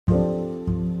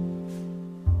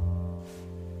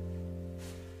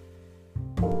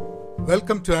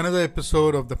Welcome to another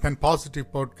episode of the Pen Positive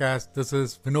Podcast. This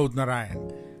is Vinod Narayan,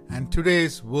 and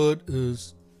today's word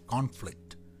is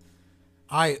conflict.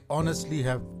 I honestly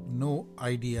have no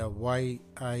idea why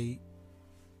I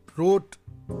wrote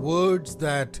words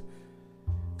that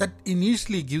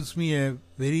initially gives me a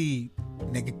very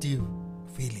negative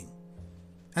feeling.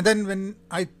 And then when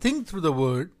I think through the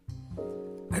word,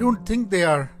 I don't think they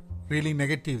are really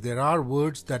negative. There are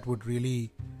words that would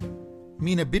really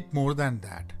mean a bit more than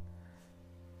that.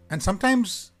 And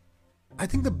sometimes I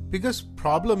think the biggest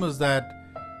problem is that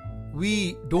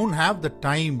we don't have the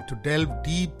time to delve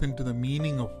deep into the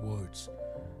meaning of words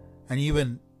and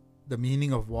even the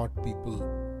meaning of what people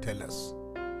tell us.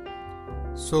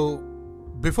 So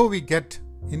before we get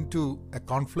into a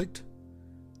conflict,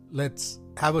 let's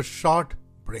have a short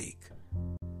break.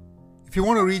 If you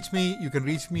want to reach me, you can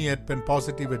reach me at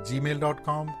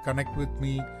penpositive@gmail.com. Connect with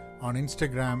me on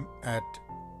Instagram at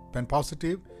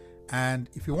penpositive. And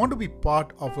if you want to be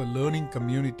part of a learning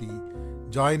community,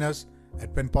 join us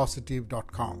at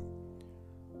penpositive.com.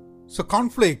 So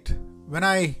conflict, when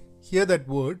I hear that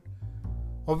word,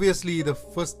 obviously the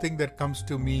first thing that comes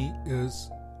to me is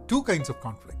two kinds of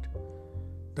conflict.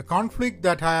 The conflict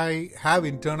that I have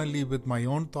internally with my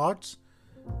own thoughts,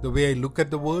 the way I look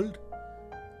at the world,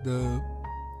 the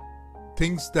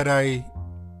things that I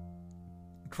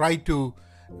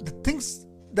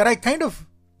kind of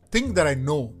think that I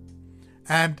know,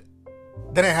 and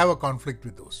then I have a conflict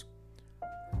with those.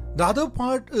 The other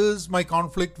part is my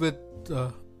conflict with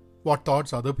what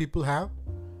thoughts other people have,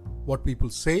 what people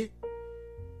say,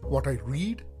 what I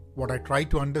read, what I try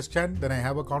to understand. Then I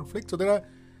have a conflict. So there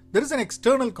is an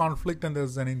external conflict and there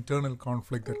is an internal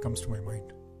conflict that comes to my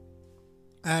mind.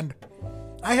 And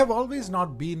I have always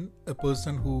not been a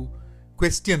person who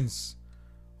questions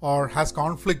or has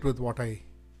conflict with what I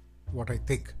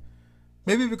think.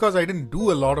 Maybe because I didn't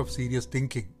do a lot of serious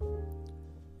thinking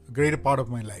a greater part of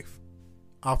my life.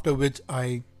 After which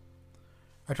I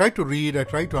tried to read, I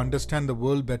tried to understand the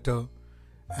world better,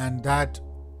 and that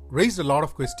raised a lot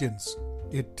of questions.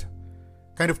 It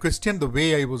kind of questioned the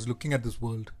way I was looking at this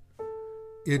world.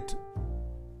 It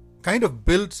kind of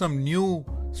built some new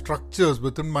structures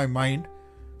within my mind,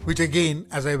 which again,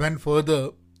 as I went further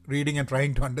reading and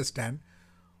trying to understand,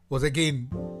 was again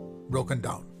broken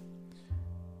down.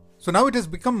 So now it has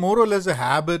become more or less a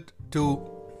habit to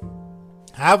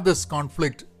have this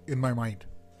conflict in my mind.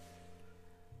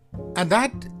 And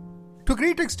that, to a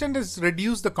great extent, has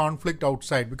reduced the conflict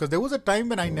outside, because there was a time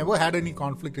when I never had any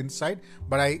conflict inside,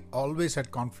 but I always had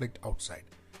conflict outside.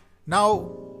 Now,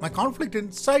 my conflict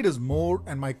inside is more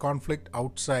and my conflict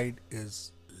outside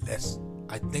is less.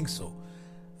 I think so.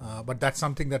 But that's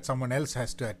something that someone else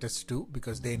has to attest to,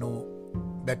 because they know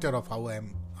better of how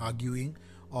I'm arguing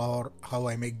or how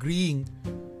I'm agreeing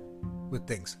with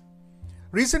things.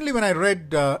 Recently, when I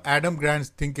read Adam Grant's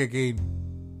Think Again,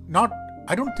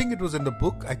 I don't think it was in the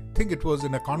book, I think it was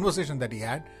in a conversation that he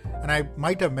had, and I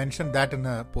might have mentioned that in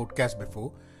a podcast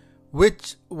before,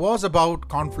 which was about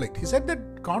conflict. He said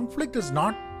that conflict is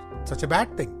not such a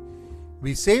bad thing.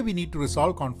 We say we need to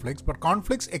resolve conflicts, but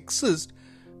conflicts exist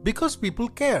because people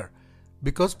care,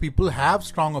 because people have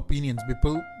strong opinions,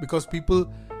 because people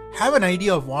have an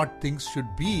idea of what things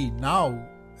should be now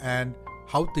and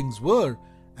how things were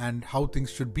and how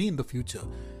things should be in the future.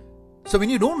 So when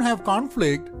you don't have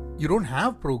conflict, you don't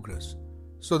have progress.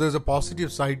 So there's a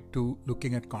positive side to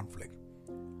looking at conflict.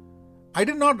 I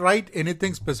did not write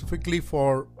anything specifically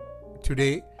for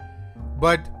today,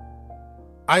 but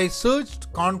I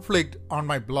searched conflict on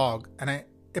my blog and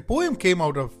a poem came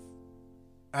out of,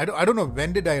 I don't know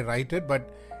when did I write it, but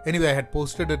anyway, I had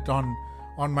posted it on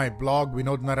my blog,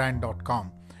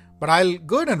 vinodnarayan.com. But I'll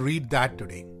go ahead and read that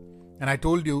today. And I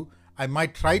told you I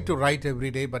might try to write every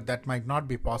day, but that might not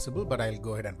be possible, but I'll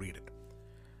go ahead and read it.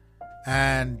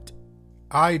 And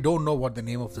I don't know what the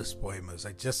name of this poem is.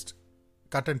 I just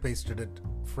cut and pasted it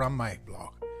from my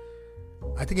blog.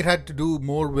 I think it had to do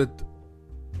more with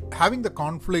having the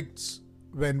conflicts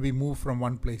when we move from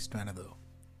one place to another.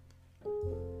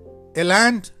 A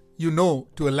land you know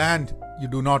to a land you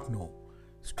do not know.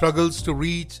 Struggles to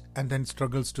reach and then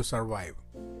struggles to survive.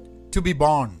 To be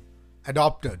born,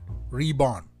 adopted,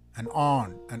 reborn, and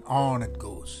on it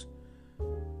goes.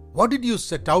 What did you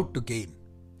set out to gain?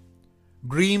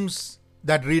 Dreams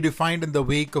that redefined in the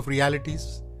wake of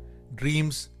realities?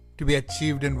 Dreams to be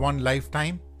achieved in one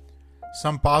lifetime?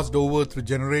 Some passed over through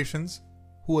generations.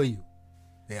 Who are you?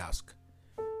 They ask.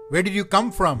 Where did you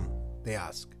come from? They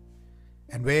ask.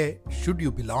 And where should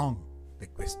you belong? They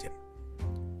question.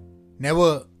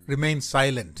 Never remain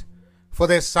silent, for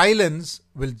their silence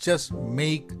will just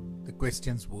make the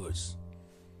questions worse.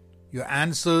 Your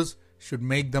answers should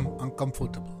make them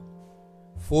uncomfortable,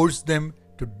 force them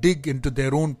to dig into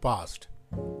their own past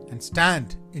and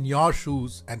stand in your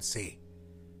shoes and say,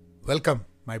 "Welcome,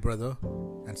 my brother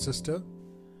and sister.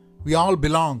 We all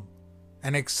belong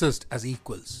and exist as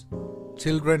equals,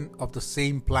 children of the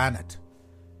same planet,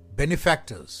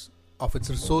 benefactors of its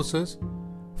resources,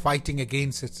 fighting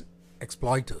against its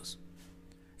exploiters."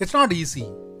 It's not easy,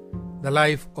 the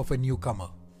life of a newcomer.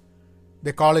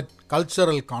 They call it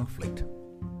cultural conflict.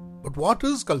 But what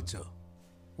is culture?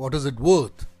 What is it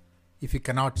worth if you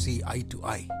cannot see eye to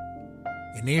eye?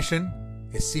 A nation,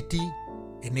 a city,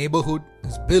 a neighborhood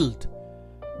is built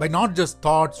by not just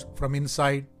thoughts from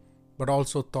inside, but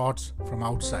also thoughts from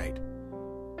outside.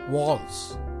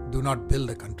 Walls do not build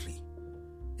a country.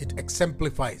 It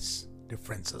exemplifies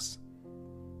differences.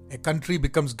 A country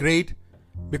becomes great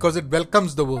because it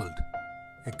welcomes the world.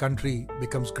 A country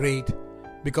becomes great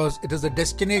because it is the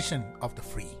destination of the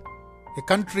free. A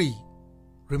country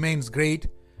remains great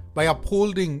by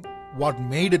upholding what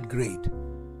made it great.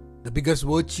 The biggest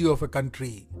virtue of a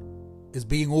country is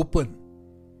being open,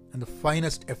 and the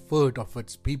finest effort of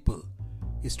its people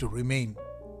is to remain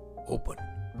open.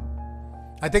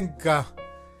 I think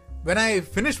when I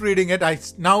finished reading it, I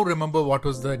now remember what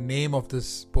was the name of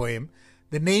this poem.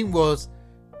 The name was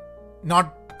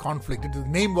not conflict. The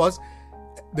name was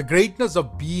The Greatness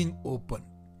of Being Open.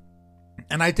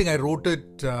 And I think I wrote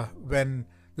it when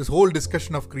this whole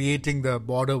discussion of creating the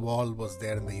border wall was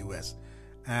there in the US.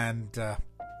 And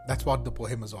that's what the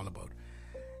poem is all about.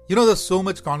 You know, there's so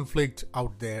much conflict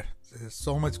out there. There's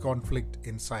so much conflict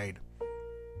inside.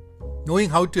 Knowing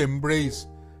how to embrace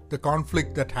the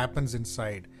conflict that happens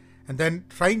inside and then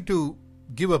trying to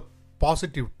give a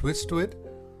positive twist to it.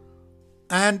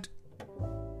 And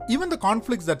even the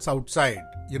conflicts that's outside,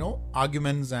 you know,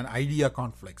 arguments and idea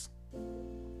conflicts.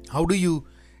 How do you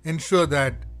ensure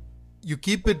that you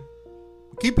keep it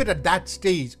at that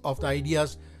stage of the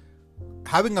ideas,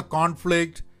 having a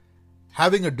conflict,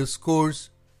 having a discourse,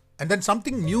 and then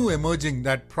something new emerging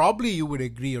that probably you would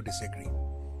agree or disagree,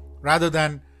 rather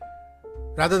than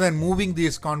moving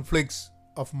these conflicts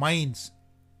of minds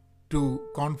to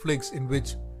conflicts in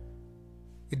which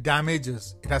it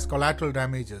has collateral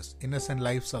damages, innocent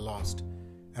lives are lost,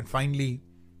 and finally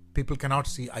people cannot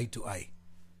see eye to eye.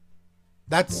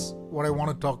 That's what I want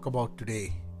to talk about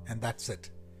today, and that's it.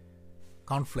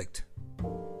 Conflict.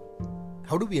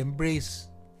 How do we embrace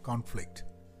conflict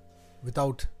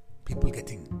without people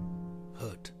getting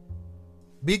hurt?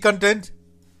 Be content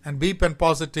and be pen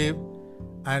positive.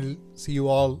 I'll see you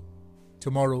all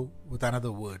tomorrow with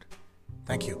another word.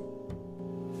 Thank you.